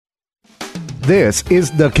This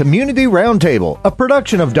is the Community Roundtable, a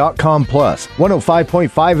production of .com Plus, 105.5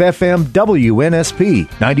 FM WNSP,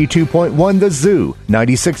 92.1 The Zoo,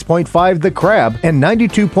 96.5 The Crab, and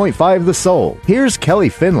 92.5 The Soul. Here's Kelly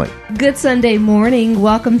Finley. Good Sunday morning.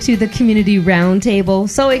 Welcome to the Community Roundtable.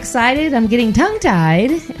 So excited. I'm getting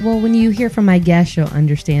tongue-tied. Well, when you hear from my guests, you'll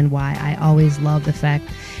understand why. I always love the fact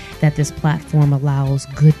that this platform allows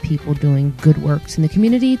good people doing good works in the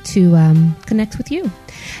community to connect with you.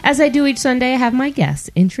 As I do each Sunday, I have my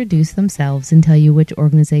guests introduce themselves and tell you which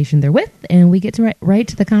organization they're with, and we get to right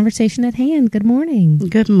to the conversation at hand. Good morning.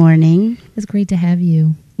 Good morning. It's great to have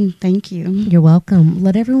you. Thank you. You're welcome.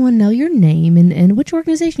 Let everyone know your name and which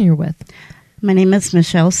organization you're with. My name is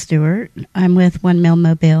Michelle Stewart. I'm with One Meal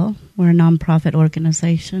Mobile. We're a nonprofit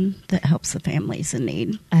organization that helps the families in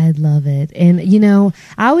need. I love it. And, you know,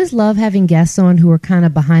 I always love having guests on who are kind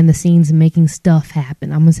of behind the scenes and making stuff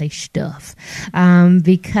happen. I'm going to say stuff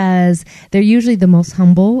because they're usually the most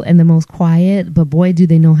humble and the most quiet, but boy, do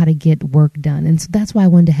they know how to get work done. And so that's why I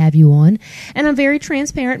wanted to have you on. And I'm very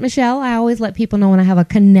transparent, Michelle. I always let people know when I have a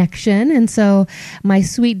connection. And so my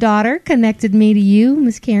sweet daughter connected me to you,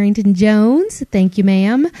 Miss Carrington Jones. Thank you,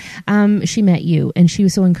 ma'am. She met you and she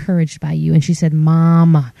was so encouraged by you, and she said,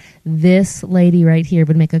 "Mom, this lady right here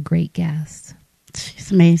would make a great guest." She's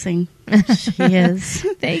amazing. She is.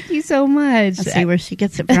 Thank you so much. I see where she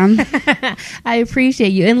gets it from. I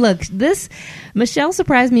appreciate you. And look, Michelle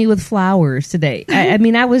surprised me with flowers today. I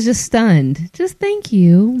mean, I was just stunned. Just thank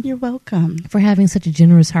you. You're welcome. For having such a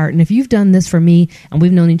generous heart. And if you've done this for me, and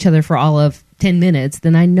we've known each other for all of 10 minutes,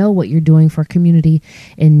 then I know what you're doing for a community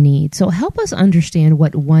in need. So help us understand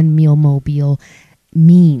what One Meal Mobile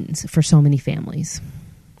means for so many families.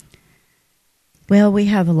 Well, we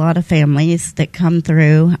have a lot of families that come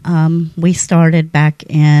through. We started back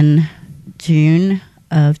in June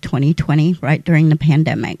of 2020, right during the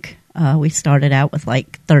pandemic. We started out with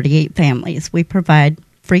like 38 families. We provide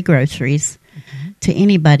free groceries to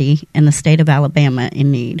anybody in the state of Alabama in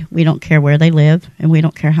need. We don't care where they live, and we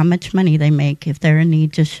don't care how much money they make. If they're in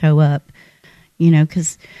need, just show up. You know,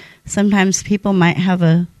 because sometimes people might have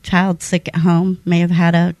a child sick at home, may have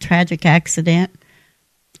had a tragic accident,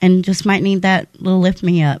 and just might need that little lift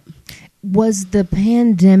me up. Was the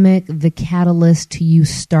pandemic the catalyst to you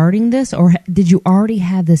starting this, or did you already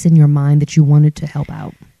have this in your mind that you wanted to help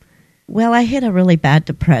out? Well, I hit a really bad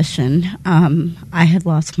depression. I had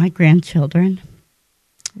lost my grandchildren,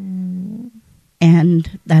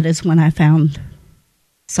 and that is when I found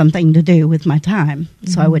something to do with my time,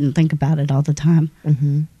 so I wouldn't think about it all the time.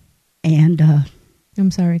 And I'm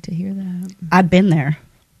sorry to hear that. I've been there.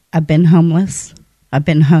 I've been homeless. I've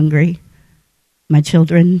been hungry. My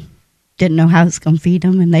children didn't know how I was going to feed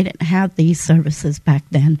them, and they didn't have these services back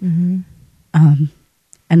then.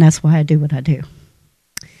 And that's why I do what I do.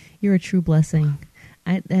 You're a true blessing.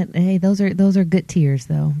 Hey, those are good tears,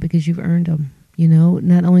 though, because you've earned them. You know,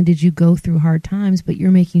 not only did you go through hard times, but you're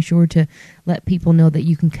making sure to let people know that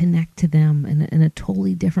you can connect to them in a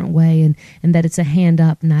totally different way, and that it's a hand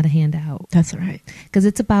up, not a hand out. That's right. Because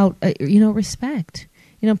it's about, respect.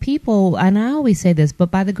 You know, people, and I always say this, but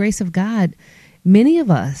by the grace of God, many of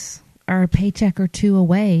us are a paycheck or two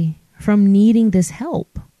away from needing this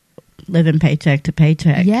help. Living paycheck to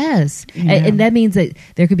paycheck. Yes. Yeah. And that means that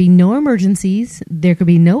there could be no emergencies. There could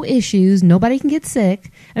be no issues. Nobody can get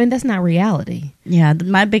sick. I mean, that's not reality. Yeah.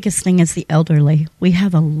 My biggest thing is the elderly. We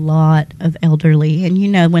have a lot of elderly. And, you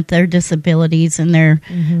know, with their disabilities and their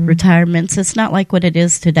retirements, it's not like what it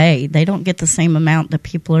is today. They don't get the same amount that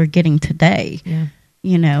people are getting today. Yeah.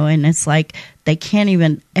 You know, and it's like they can't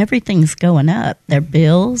even, everything's going up. Their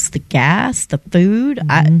bills, the gas, the food.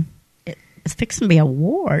 It's fixing to be a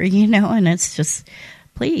war, you know, and it's just,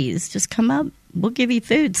 please, just come up. We'll give you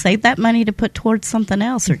food. Save that money to put towards something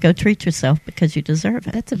else, or go treat yourself because you deserve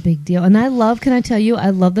it. That's a big deal. And I love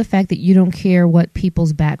the fact that you don't care what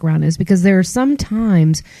people's background is, because there are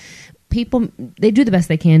sometimes people, they do the best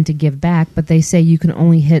they can to give back, but they say you can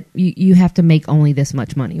only you have to make only this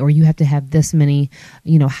much money, or you have to have this many,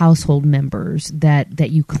 household members that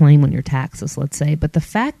you claim on your taxes, let's say. But the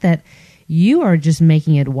fact that you are just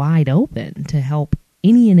making it wide open to help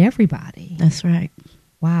any and everybody. That's right.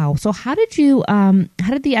 Wow. So how did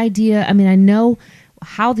the idea, I mean, I know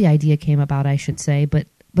how the idea came about, I should say, but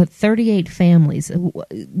 38 families,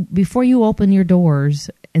 before you opened your doors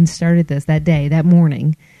and started this that day, that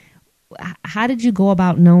morning, how did you go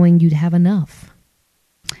about knowing you'd have enough?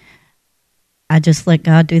 I just let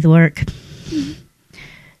God do the work.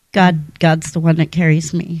 God's the one that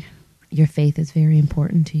carries me. Your faith is very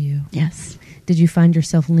important to you. Yes. Did you find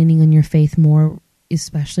yourself leaning on your faith more,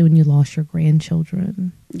 especially when you lost your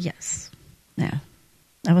grandchildren? Yes. Yeah.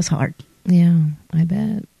 That was hard. Yeah, I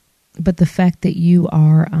bet. But the fact that you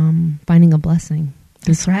are finding a blessing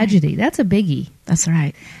through tragedy, that's a biggie. That's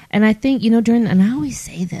right. And I think, and I always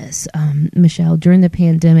say this, Michelle, during the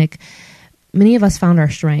pandemic, many of us found our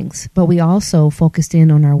strengths, but we also focused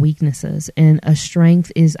in on our weaknesses. And a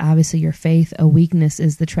strength is obviously your faith. A weakness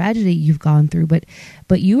is the tragedy you've gone through.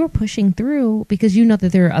 But you are pushing through because you know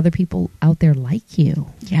that there are other people out there like you.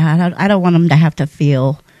 Yeah, I don't want them to have to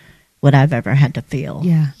feel what I've ever had to feel.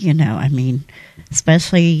 Yeah.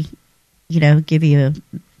 Especially, give you a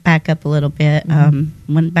back up a little bit.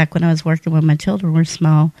 When I was working when my children were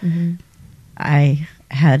small, I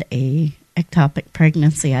had a ectopic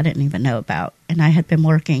pregnancy I didn't even know about, and I had been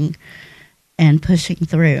working and pushing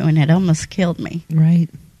through, and it almost killed me. Right.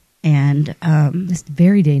 And it's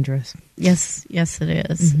very dangerous. Yes, it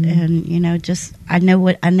is. And I know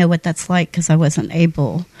what that's like because I wasn't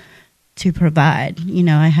able to provide.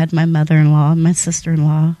 I had my mother-in-law and my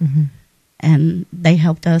sister-in-law, and they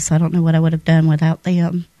helped us. I don't know what I would have done without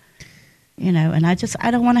them. And I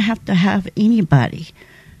don't want to have anybody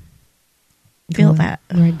feel that.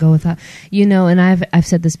 Right, go with that. And I've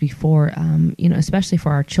said this before, especially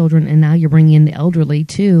for our children, and now you're bringing in the elderly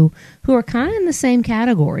too, who are kind of in the same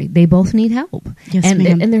category. They both need help. Yes,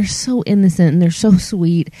 and they're so innocent and they're so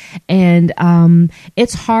sweet. And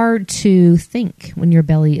it's hard to think when your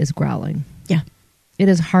belly is growling. Yeah. It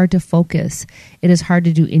is hard to focus. It is hard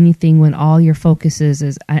to do anything when all your focus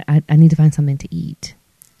is I need to find something to eat.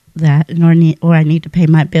 That or I need to pay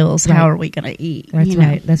my bills. Right. How are we going to eat? That's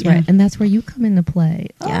right. That's right. And that's where you come into play.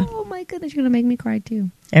 Yeah. Oh my goodness, you're going to make me cry too.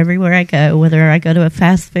 Everywhere I go, whether I go to a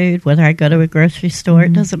fast food, whether I go to a grocery store,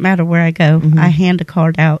 it doesn't matter where I go. I hand a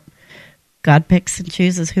card out. God picks and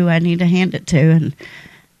chooses who I need to hand it to. And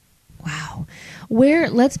wow.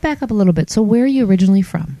 Let's back up a little bit. So where are you originally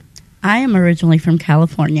from? I am originally from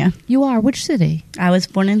California. You are? Which city? I was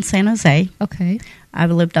born in San Jose. Okay. I've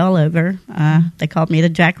lived all over. They called me the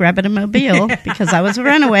Jackrabbit of Mobile because I was a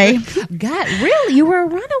runaway. God, really? You were a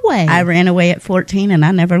runaway? I ran away at 14 and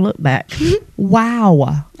I never looked back.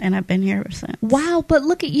 Wow. And I've been here ever since. Wow, but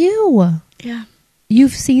look at you. Yeah.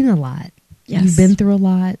 You've seen a lot. Yes. You've been through a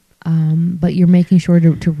lot, but you're making sure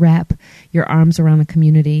to wrap your arms around a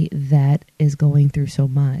community that is going through so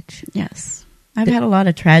much. Yes. I've had a lot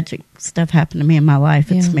of tragic stuff happen to me in my life.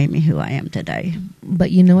 It's made me who I am today. But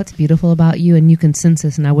you know what's beautiful about you, and you can sense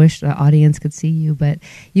this, and I wish the audience could see you, but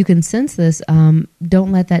you can sense this. Don't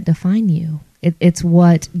let that define you. It's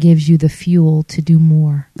what gives you the fuel to do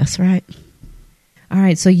more. That's right. All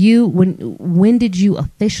right. So when did you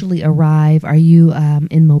officially arrive? Are you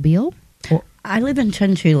in Mobile? I live in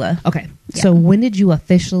Chunchula. Okay. Yeah. So when did you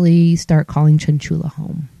officially start calling Chunchula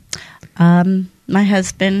home? My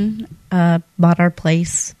husband bought our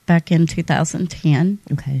place back in 2010.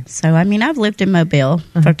 Okay. So I've lived in Mobile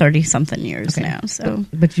for 30-something years now. So,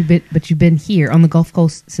 but you've been here on the Gulf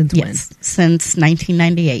Coast since when? Yes, since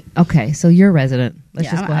 1998. Okay, so you're a resident.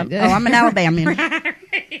 Let's just go ahead. I'm an Alabamian.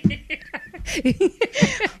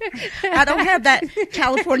 I don't have that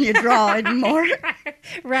California draw anymore.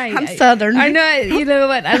 Right. I'm Southern. I know. You know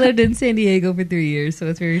what? I lived in San Diego for 3 years, so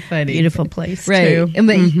it's very funny. Beautiful place, right.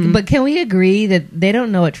 too. But can we agree that they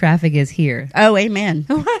don't know what traffic is here? Oh, amen.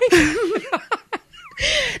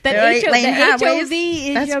 That HOV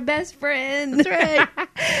is your best friend. That's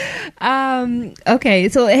right. Okay,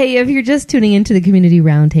 so hey, if you're just tuning into the Community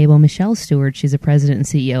Roundtable, Michelle Stewart, she's the president and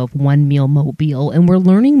CEO of One Meal Mobile, and we're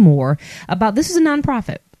learning more about, this is a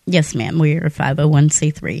nonprofit. Yes, ma'am. We are a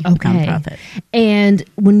 501c3 nonprofit. And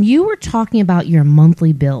when you were talking about your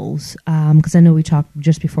monthly bills, because I know we talked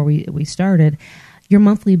just before we started, your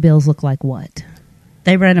monthly bills look like what?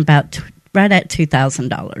 They run about right at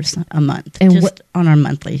 $2,000 a month, and just on our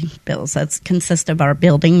monthly bills. That consists of our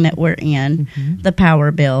building that we're in, the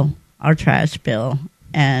power bill, our trash bill,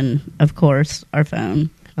 and, of course, our phone.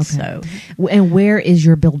 Okay. So, and where is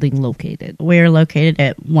your building located? We're located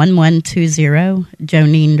at 1120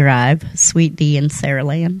 Jonine Drive, Suite D in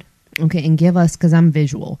Saraland. Okay, and give us, because I'm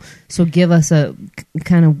visual, so give us a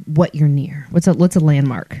kind of what you're near. What's a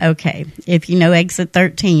landmark? Okay, if you know exit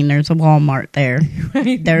 13, there's a Walmart there.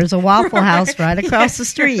 Right. There's a Waffle House right across the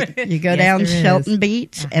street. You go down Shelton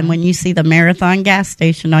Beach, and when you see the Marathon gas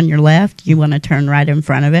station on your left, you want to turn right in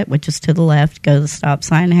front of it, which is to the left, go to the stop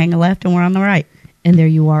sign, hang a left, and we're on the right. And there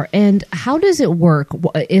you are. And how does it work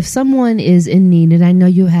if someone is in need? And I know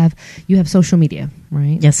you have social media,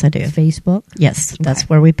 right? Yes, I do. Facebook. Yes, that's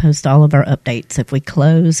where we post all of our updates. If we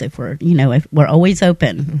close, if we're always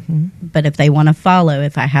open. But if they want to follow,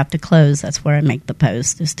 if I have to close, that's where I make the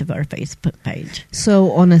post, is to our Facebook page.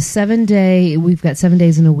 So on a 7-day, we've got 7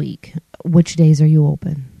 days in a week. Which days are you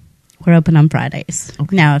open? We're open on Fridays.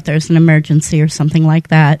 Okay. Now, if there's an emergency or something like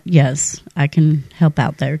that, yes, I can help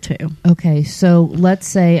out there too. Okay, so let's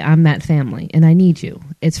say I'm that family and I need you.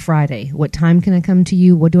 It's Friday. What time can I come to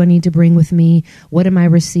you? What do I need to bring with me? What am I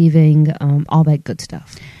receiving? All that good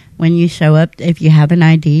stuff. When you show up, if you have an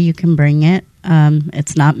ID, you can bring it.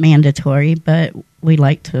 It's not mandatory, but we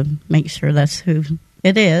like to make sure that's who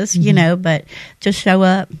it is, you know, but just show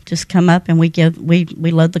up, just come up, and we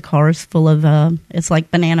load the cars full of, it's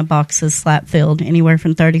like banana boxes, slap filled, anywhere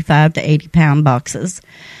from 35 to 80 pound boxes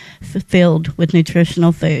filled with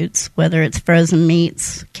nutritional foods, whether it's frozen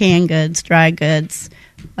meats, canned goods, dry goods,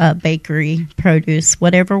 bakery, produce,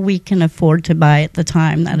 whatever we can afford to buy at the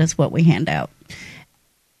time, that is what we hand out.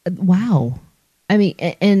 Wow. I mean,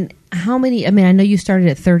 and how many, I mean, I know you started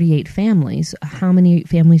at 38 families. How many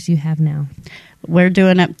families do you have now? We're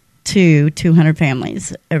doing up to 200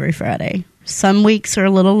 families every Friday. Some weeks are a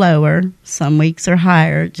little lower. Some weeks are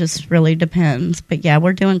higher. It just really depends. But, yeah,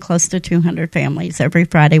 we're doing close to 200 families every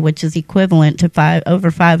Friday, which is equivalent to over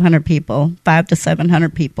 500 people, 500 to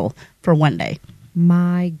 700 people for one day.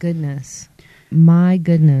 My goodness. My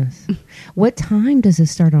goodness. What time does it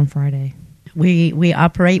start on Friday?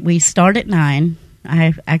 We start at 9.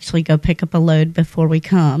 I actually go pick up a load before we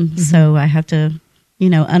come. So I have to,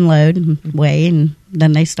 unload and weigh, and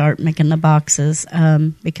then they start making the boxes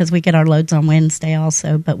because we get our loads on Wednesday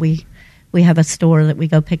also. But we have a store that we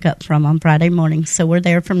go pick up from on Friday morning. So we're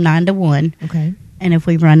there from 9 to 1. Okay. And if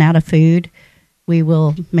we run out of food, we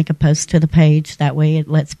will make a post to the page. That way it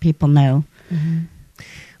lets people know. Mm-hmm.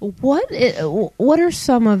 What are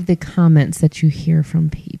some of the comments that you hear from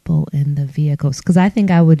people in the vehicles? Because I think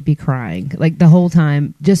I would be crying like the whole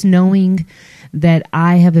time, just knowing that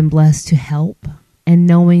I have been blessed to help and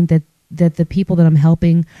knowing that the people that I'm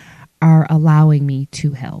helping are allowing me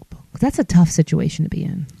to help. That's a tough situation to be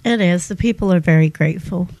in. It is. The people are very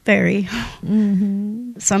grateful. Very.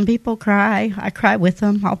 Mm-hmm. Some people cry. I cry with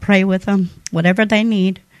them. I'll pray with them. Whatever they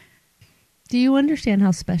need. Do you understand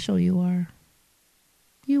how special you are?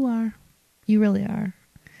 You are. You really are.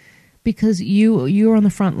 Because you're on the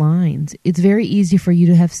front lines. It's very easy for you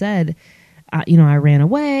to have said, I ran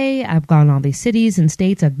away. I've gone all these cities and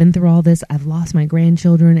states. I've been through all this. I've lost my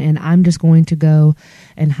grandchildren, and I'm just going to go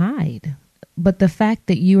and hide. But the fact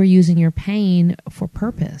that you are using your pain for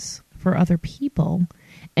purpose, for other people,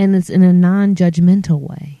 and it's in a non-judgmental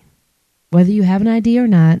way. Whether you have an idea or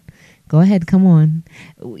not, go ahead, come on.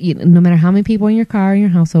 No matter how many people in your car, in your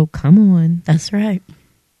household, come on. That's right.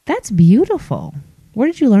 That's beautiful. Where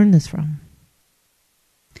did you learn this from?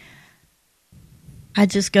 I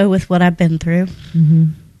just go with what I've been through. Mm-hmm.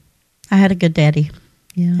 I had a good daddy.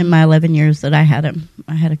 Yeah. In my 11 years that I had him,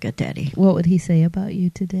 I had a good daddy. What would he say about you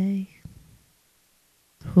today?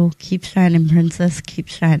 Well, keep shining, princess. Keep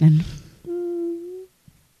shining.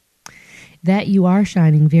 That you are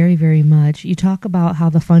shining very, very much. You talk about how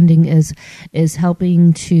the funding is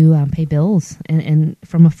helping to pay bills and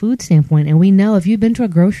from a food standpoint. And we know if you've been to a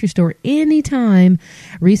grocery store anytime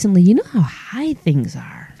recently, you know how high things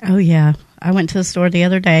are. Oh, yeah. I went to the store the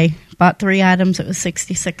other day, bought 3 items. It was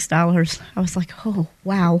 $66. I was like, oh,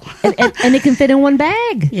 wow. and it can fit in one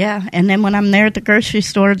bag. Yeah. And then when I'm there at the grocery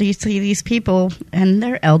store, you see these people, and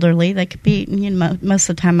they're elderly. They could be, most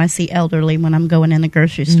of the time I see elderly when I'm going in the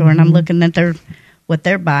grocery store, and I'm looking at what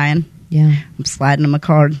they're buying. Yeah. I'm sliding them a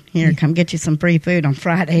card. Here, come get you some free food on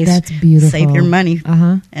Fridays. That's beautiful. Save your money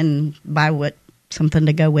and buy something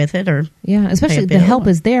to go with it, or especially the help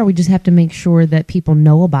is there. We just have to make sure that people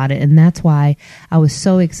know about it, and that's why I was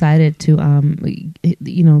so excited to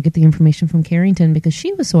get the information from Carrington, because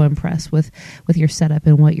she was so impressed with your setup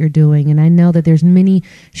and what you're doing. And I know that there's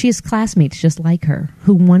she has classmates just like her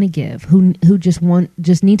who want to give, who just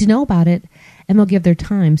need to know about it, and they'll give their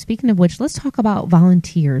time. Speaking of which, let's talk about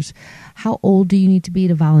volunteers. How old do you need to be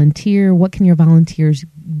to volunteer? What can your volunteers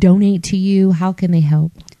donate to you? How can they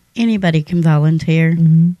help? Anybody can volunteer.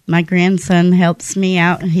 Mm-hmm. My grandson helps me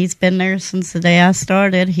out. He's been there since the day I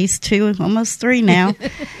started. He's 2, almost 3 now.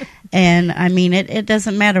 And I mean, it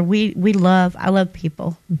doesn't matter. I love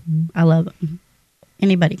people. Mm-hmm. I love them.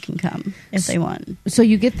 Anybody can come if they want. So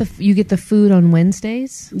you get the food on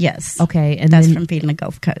Wednesdays? Yes. Okay. And that's from Feeding the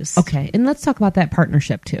Gulf Coast. Okay. And let's talk about that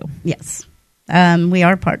partnership too. Yes. We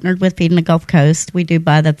are partnered with Feeding the Gulf Coast. We do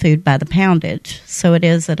buy the food by the poundage, so it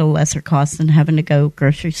is at a lesser cost than having to go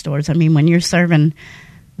grocery stores. I mean, when you're serving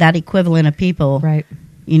that equivalent of people, right,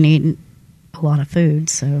 you need a lot of food.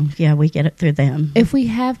 So, yeah, we get it through them. If we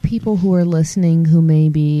have people who are listening who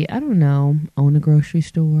maybe, I don't know, own a grocery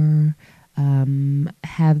store,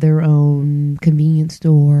 have their own convenience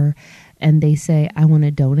store, and they say, I want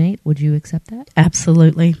to donate, would you accept that?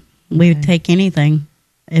 Absolutely. Okay. We would take anything.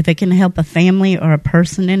 If it can help a family or a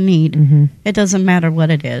person in need, it doesn't matter what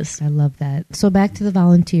it is. I love that. So back to the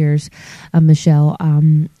volunteers, Michelle.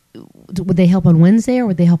 Would they help on Wednesday or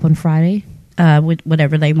would they help on Friday? With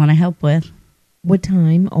whatever they want to help with. What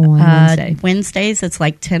time on Wednesday? Wednesdays, it's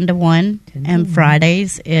like 10 to 1. 10 to and 1.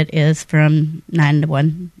 Fridays, it is from 9 to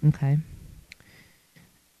 1. Okay.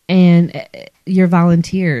 And your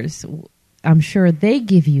volunteers, I'm sure they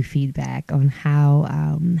give you feedback on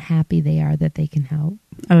how happy they are that they can help.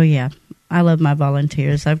 Oh, yeah. I love my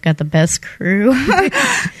volunteers. I've got the best crew.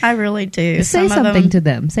 I really do. Say something to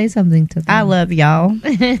them. Say something to them. I love y'all.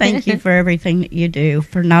 Thank you for everything that you do,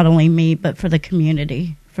 for not only me, but for the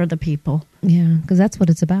community, for the people. Yeah, because that's what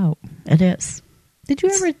it's about. It is. Did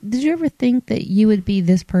you ever think that you would be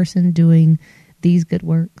this person doing these good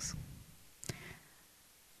works?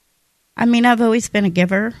 I mean, I've always been a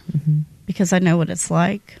giver because I know what it's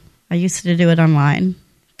like. I used to do it online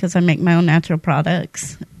because I make my own natural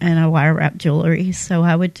products and I wire wrap jewelry. So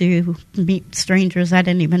I would meet strangers I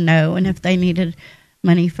didn't even know. And if they needed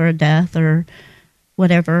money for a death or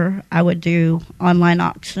whatever, I would do online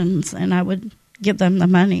auctions and I would give them the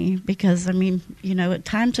money because, I mean, you know, at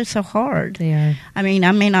times are so hard. They are. I mean,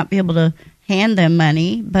 I may not be able to hand them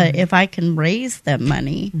money, but if I can raise them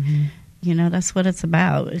money, you know, that's what it's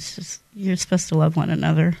about. It's just, you're supposed to love one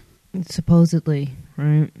another. Supposedly,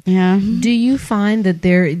 right? Yeah. Do you find that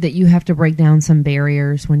that you have to break down some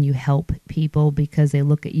barriers when you help people because they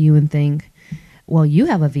look at you and think, well, you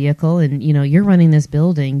have a vehicle and, you know, you're running this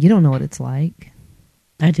building. You don't know what it's like.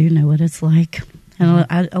 I do know what it's like.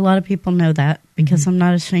 And a lot of people know that because I'm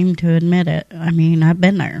not ashamed to admit it. I mean, I've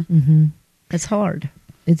been there. It's hard.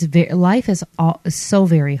 Life is so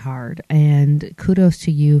very hard, and kudos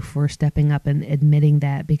to you for stepping up and admitting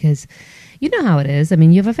that because you know how it is. I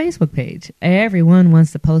mean, you have a Facebook page. Everyone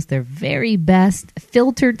wants to post their very best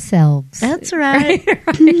filtered selves. That's right.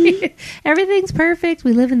 Right? Everything's perfect.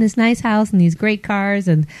 We live in this nice house and these great cars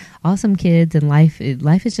and awesome kids, and life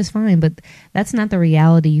is just fine. But that's not the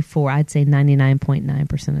reality for, I'd say,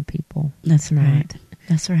 99.9% of people. That's right.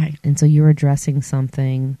 That's right. And so you're addressing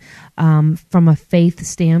something from a faith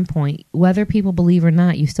standpoint. Whether people believe or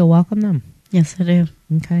not, you still welcome them. Yes, I do.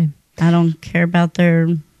 Okay. I don't care about their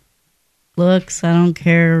looks. I don't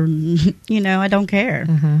care. You know, I don't care.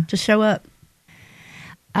 Just show up.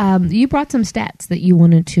 You brought some stats that you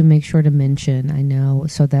wanted to make sure to mention, I know,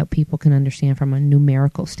 so that people can understand from a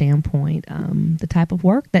numerical standpoint the type of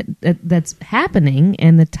work that's happening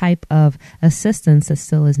and the type of assistance that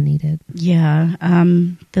still is needed. Yeah.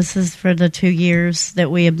 This is for the 2 years that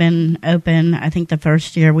we have been open. I think the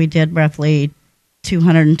first year we did roughly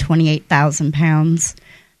 228,000 pounds.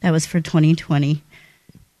 That was for 2020.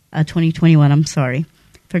 2021, I'm sorry.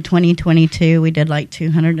 For 2022, we did like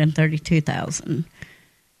 232,000.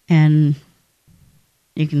 And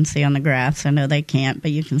you can see on the graphs, I know they can't,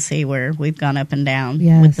 but you can see where we've gone up and down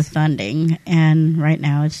with the funding. And right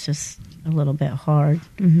now it's just a little bit hard.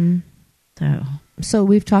 So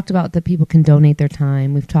we've talked about that people can donate their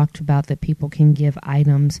time. We've talked about that people can give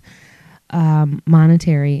items.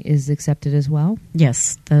 Monetary is accepted as well?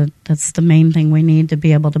 Yes, that's the main thing we need to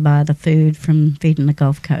be able to buy the food from Feeding the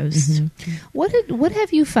Gulf Coast. What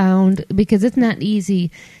have you found? Because it's not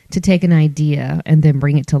easy to take an idea and then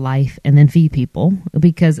bring it to life and then feed people.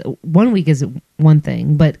 Because 1 week is one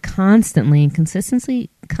thing, but constantly and consistently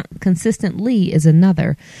is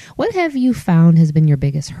another. What have you found has been your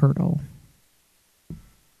biggest hurdle?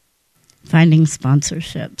 Finding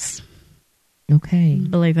sponsorships. Okay.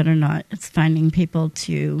 Believe it or not, it's finding people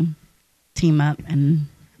to team up, and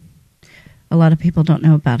a lot of people don't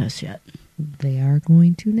know about us yet. They are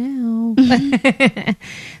going to now.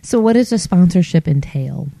 So what does a sponsorship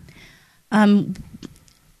entail?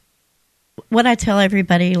 What I tell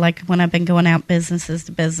everybody, like when I've been going out businesses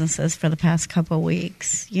to businesses for the past couple of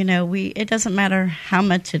weeks, you know, it doesn't matter how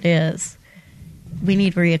much it is. We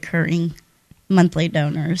need reoccurring monthly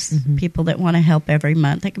donors, people that want to help every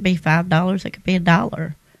month. It could be $5, it could be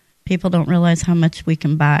 $1. People don't realize how much we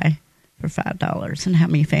can buy for $5 and how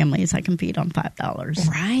many families I can feed on $5.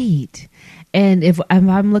 Right. And if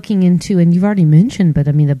I'm looking into, and you've already mentioned, but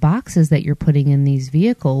I mean the boxes that you're putting in these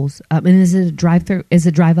vehicles, and is it a drive-through? Is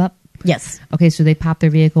it drive-up? Yes. Okay, so they pop their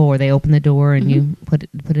vehicle or they open the door and you put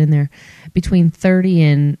it in there. Between 30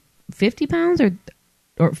 and 50 pounds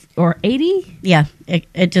or 80? Yeah,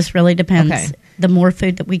 it just really depends. Okay. The more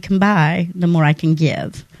food that we can buy, the more I can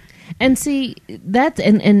give. And see, that's,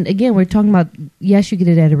 and again, we're talking about, yes, you get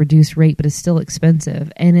it at a reduced rate, but it's still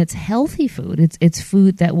expensive. And it's healthy food. It's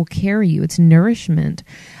food that will carry you. It's nourishment.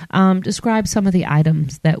 Describe some of the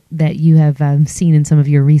items that you have seen in some of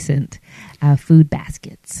your recent food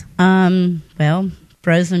baskets. Well,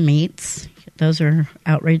 frozen meats. Those are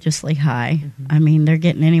outrageously high. I mean, they're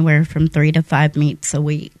getting anywhere from 3 to 5 meats a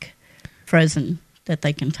week, frozen, that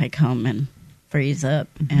they can take home and freeze up.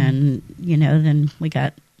 And, then we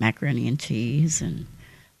got macaroni and cheese and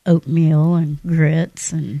oatmeal and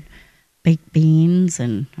grits and baked beans,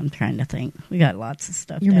 and I'm trying to think. We got lots of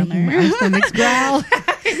stuff You're down making there. our stomachs growl.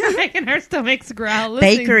 You're making our stomachs growl.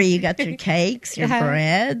 Bakery, you got your cakes, your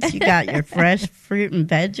breads, you got your fresh fruit and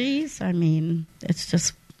veggies. I mean, it's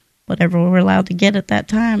just whatever we're allowed to get at that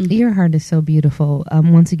time. Your heart is so beautiful.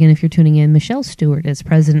 Once again, if you're tuning in, Michelle Stewart is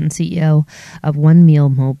president and CEO of One Meal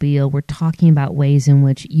Mobile. We're talking about ways in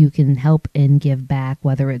which you can help and give back,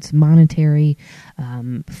 whether it's monetary,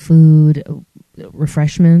 food,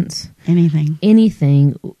 refreshments.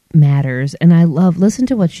 Anything matters. And I listen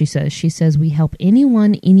to what she says. She says, we help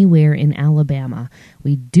anyone, anywhere in Alabama.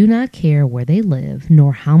 We do not care where they live,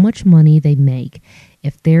 nor how much money they make.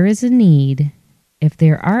 If there is a need... If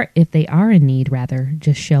they are in need,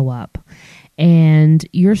 just show up. And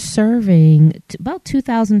you're serving about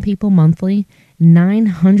 2,000 people monthly.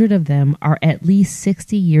 900 of them are at least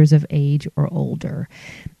 60 years of age or older.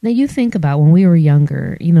 Now, you think about when we were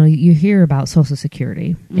younger, you hear about Social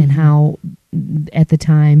Security and how at the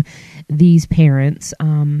time these parents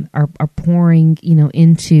are pouring,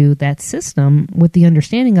 into that system with the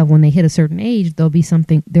understanding of when they hit a certain age, there'll be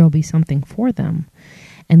something for them.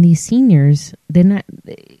 And these seniors,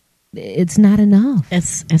 it's not enough.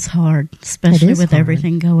 It's hard, especially with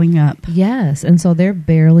everything going up. Yes, and so they're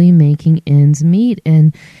barely making ends meet.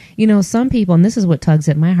 And, some people, and this is what tugs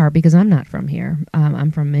at my heart, because I'm not from here. I'm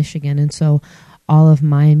from Michigan, and so all of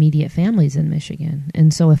my immediate family's in Michigan.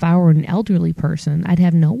 And so if I were an elderly person, I'd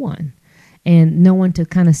have no one. And no one to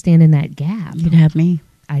kind of stand in that gap. You'd have me.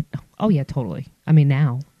 Oh, yeah, totally. I mean,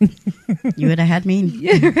 now. You would have had me.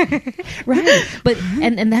 Right. But,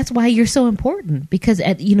 and that's why you're so important. Because,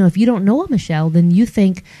 if you don't know a Michelle, then you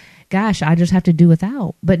think, gosh, I just have to do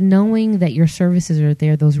without. But knowing that your services are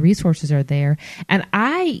there, those resources are there. And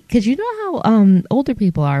because you know how older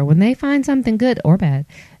people are, when they find something good or bad,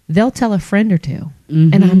 they'll tell a friend or two.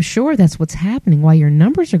 Mm-hmm. And I'm sure that's what's happening, why your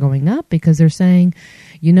numbers are going up, because they're saying,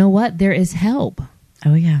 you know what, there is help.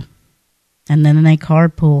 Oh, yeah. And then they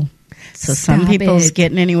carpool. So some people's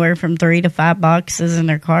getting anywhere from 3 to 5 boxes in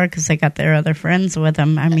their car because they got their other friends with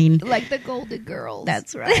them. I mean, like the Golden Girls.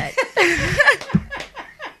 That's right.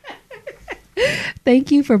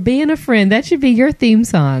 Thank you for being a friend. That should be your theme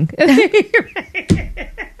song. Right.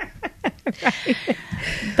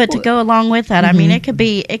 But to go along with that, I mean, it could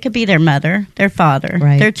be their mother, their father,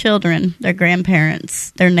 their children, their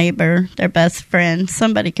grandparents, their neighbor, their best friend.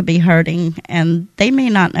 Somebody could be hurting, and they may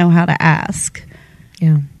not know how to ask.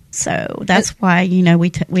 Yeah. So that's why,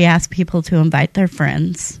 we ask people to invite their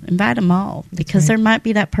friends, invite them all, because there might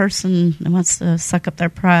be that person that wants to suck up their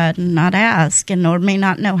pride and not ask, or may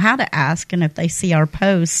not know how to ask. And if they see our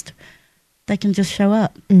post, they can just show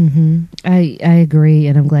up. Mm-hmm. I agree,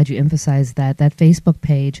 and I'm glad you emphasized that Facebook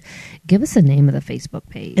page. Give us the name of the Facebook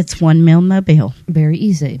page. It's One Meal Mobile. Very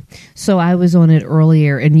easy. So I was on it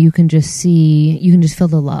earlier, and you can just feel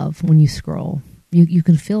the love when you scroll. You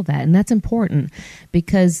can feel that, and that's important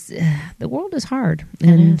because the world is hard,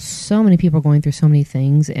 and so many people are going through so many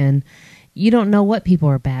things, and you don't know what people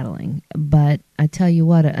are battling. But I tell you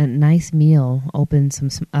what, a nice meal opens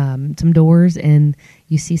some doors, and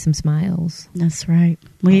you see some smiles. That's right.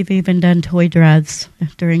 We've even done toy drives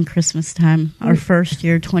during Christmas time. Our first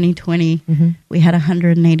year, 2020, we had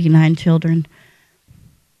 189 children,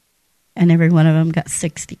 and every one of them got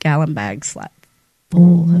 60-gallon bags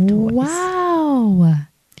full of toys. Wow.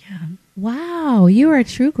 Yeah. Wow. You are a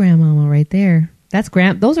true grandmama right there.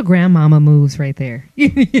 Those are grandmama moves right there.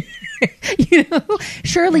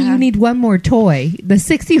 Surely you need one more toy, the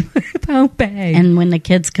 60-pound bag. And when the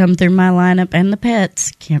kids come through my lineup and the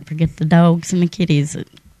pets, can't forget the dogs and the kitties.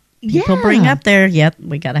 People bring up there,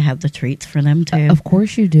 we got to have the treats for them too. Of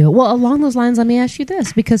course you do. Well, along those lines, let me ask you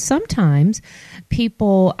this, because sometimes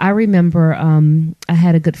people, I remember I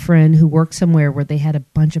had a good friend who worked somewhere where they had a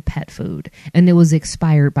bunch of pet food and it was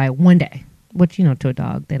expired by one day, which, to a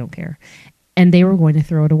dog, they don't care. And they were going to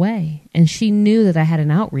throw it away. And she knew that I had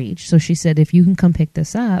an outreach. So she said, if you can come pick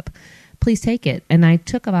this up, please take it. And I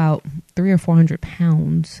took about 300 or 400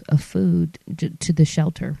 pounds of food to the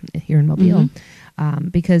shelter here in Mobile.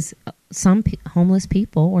 Because some homeless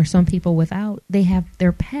people or some people without, they have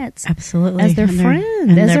their pets absolutely as their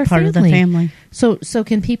friend, and as they're their part family. of the family. So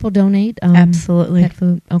can people donate? Absolutely, pet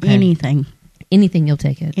food. Okay, anything, you'll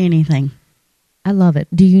take it. Anything. I love it.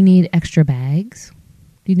 Do you need extra bags?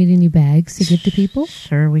 Do you need any bags to give to people?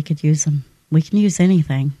 Sure, we could use them. We can use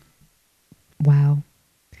anything. Wow.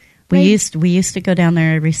 We used to go down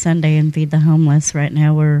there every Sunday and feed the homeless. Right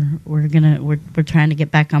now we're trying to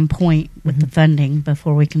get back on point with the funding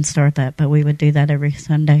before we can start that, but we would do that every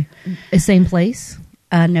Sunday. The same place?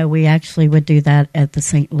 No, we actually would do that at the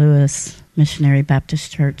St. Louis Missionary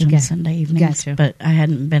Baptist Church on Sunday evenings. Gotcha. But I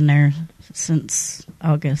hadn't been there since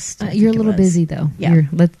August. You're a little busy though. Yeah.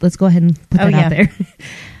 Let's go ahead and put that out there.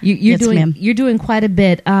 You're doing quite a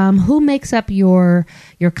bit. Who makes up your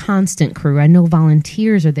constant crew? I know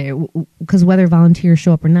volunteers are there because whether volunteers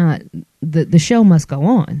show up or not, the show must go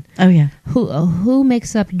on. Oh yeah. Who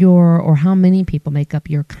makes up or how many people make up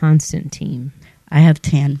your constant team? I have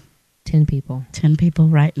 10. 10 people. 10 people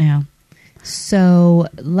right now. So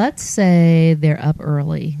let's say they're up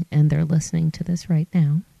early and they're listening to this right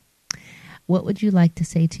now. What would you like to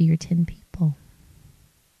say to your 10 people?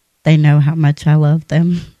 They know how much I love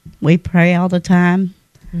them. We pray all the time.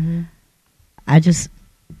 Mm-hmm. I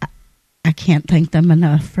can't thank them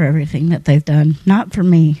enough for everything that they've done. Not for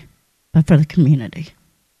me, but for the community.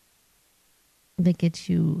 That gets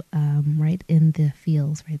you right in the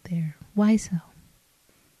feels right there. Why so?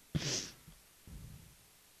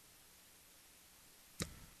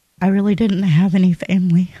 I really didn't have any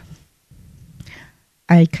family.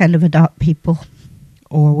 I kind of adopt people.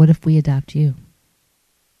 Or what if we adopt you?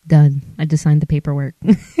 Done. I just signed the paperwork.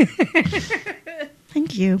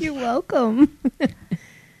 Thank you. You're welcome.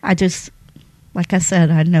 Like I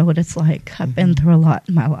said, I know what it's like. I've been through a lot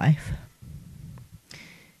in my life.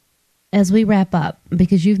 As we wrap up,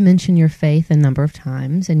 because you've mentioned your faith a number of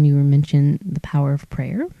times and you mentioned the power of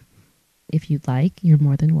prayer, if you'd like, you're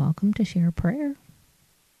more than welcome to share a prayer.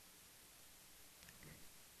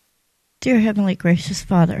 Dear Heavenly Gracious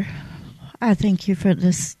Father, I thank you for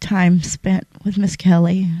this time spent with Miss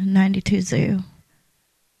Kelly, 92 Zoo.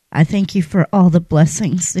 I thank you for all the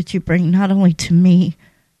blessings that you bring not only to me,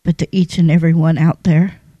 but to each and every one out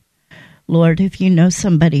there. Lord, if you know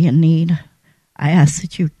somebody in need, I ask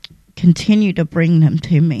that you continue to bring them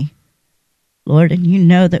to me. Lord, and you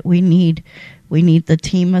know that we need the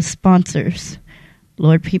team of sponsors.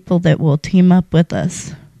 Lord, people that will team up with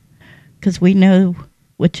us, because we know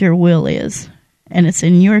what your will is, and it's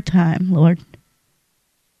in your time, Lord.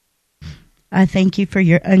 I thank you for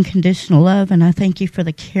your unconditional love, and I thank you for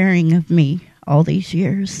the caring of me all these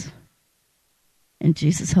years. In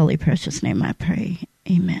Jesus' holy precious name I pray.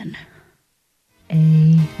 Amen.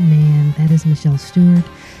 Amen. That is Michelle Stewart,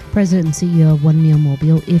 President and CEO of One Meal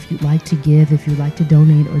Mobile. If you'd like to give, if you'd like to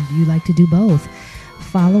donate, or do you like to do both,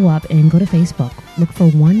 follow up and go to Facebook. Look for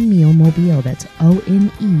One Meal Mobile. That's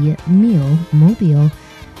ONE Meal Mobile.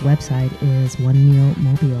 Website is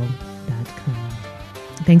onemealmobile.com.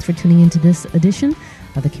 Thanks for tuning into this edition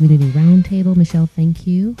of the Community Roundtable. Michelle, thank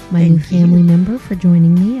you. My new family member for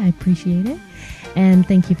joining me. I appreciate it. And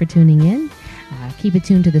thank you for tuning in. Keep it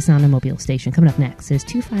tuned to the Sound of Mobile station. Coming up next is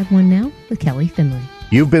 251 Now with Kelly Finley.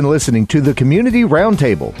 You've been listening to the Community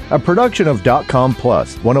Roundtable, a production of .com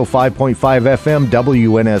Plus, 105.5 FM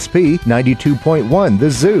WNSP, 92.1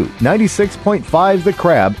 The Zoo, 96.5 The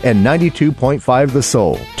Crab, and 92.5 The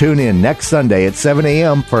Soul. Tune in next Sunday at 7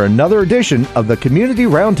 a.m. for another edition of the Community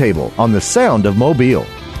Roundtable on the Sound of Mobile.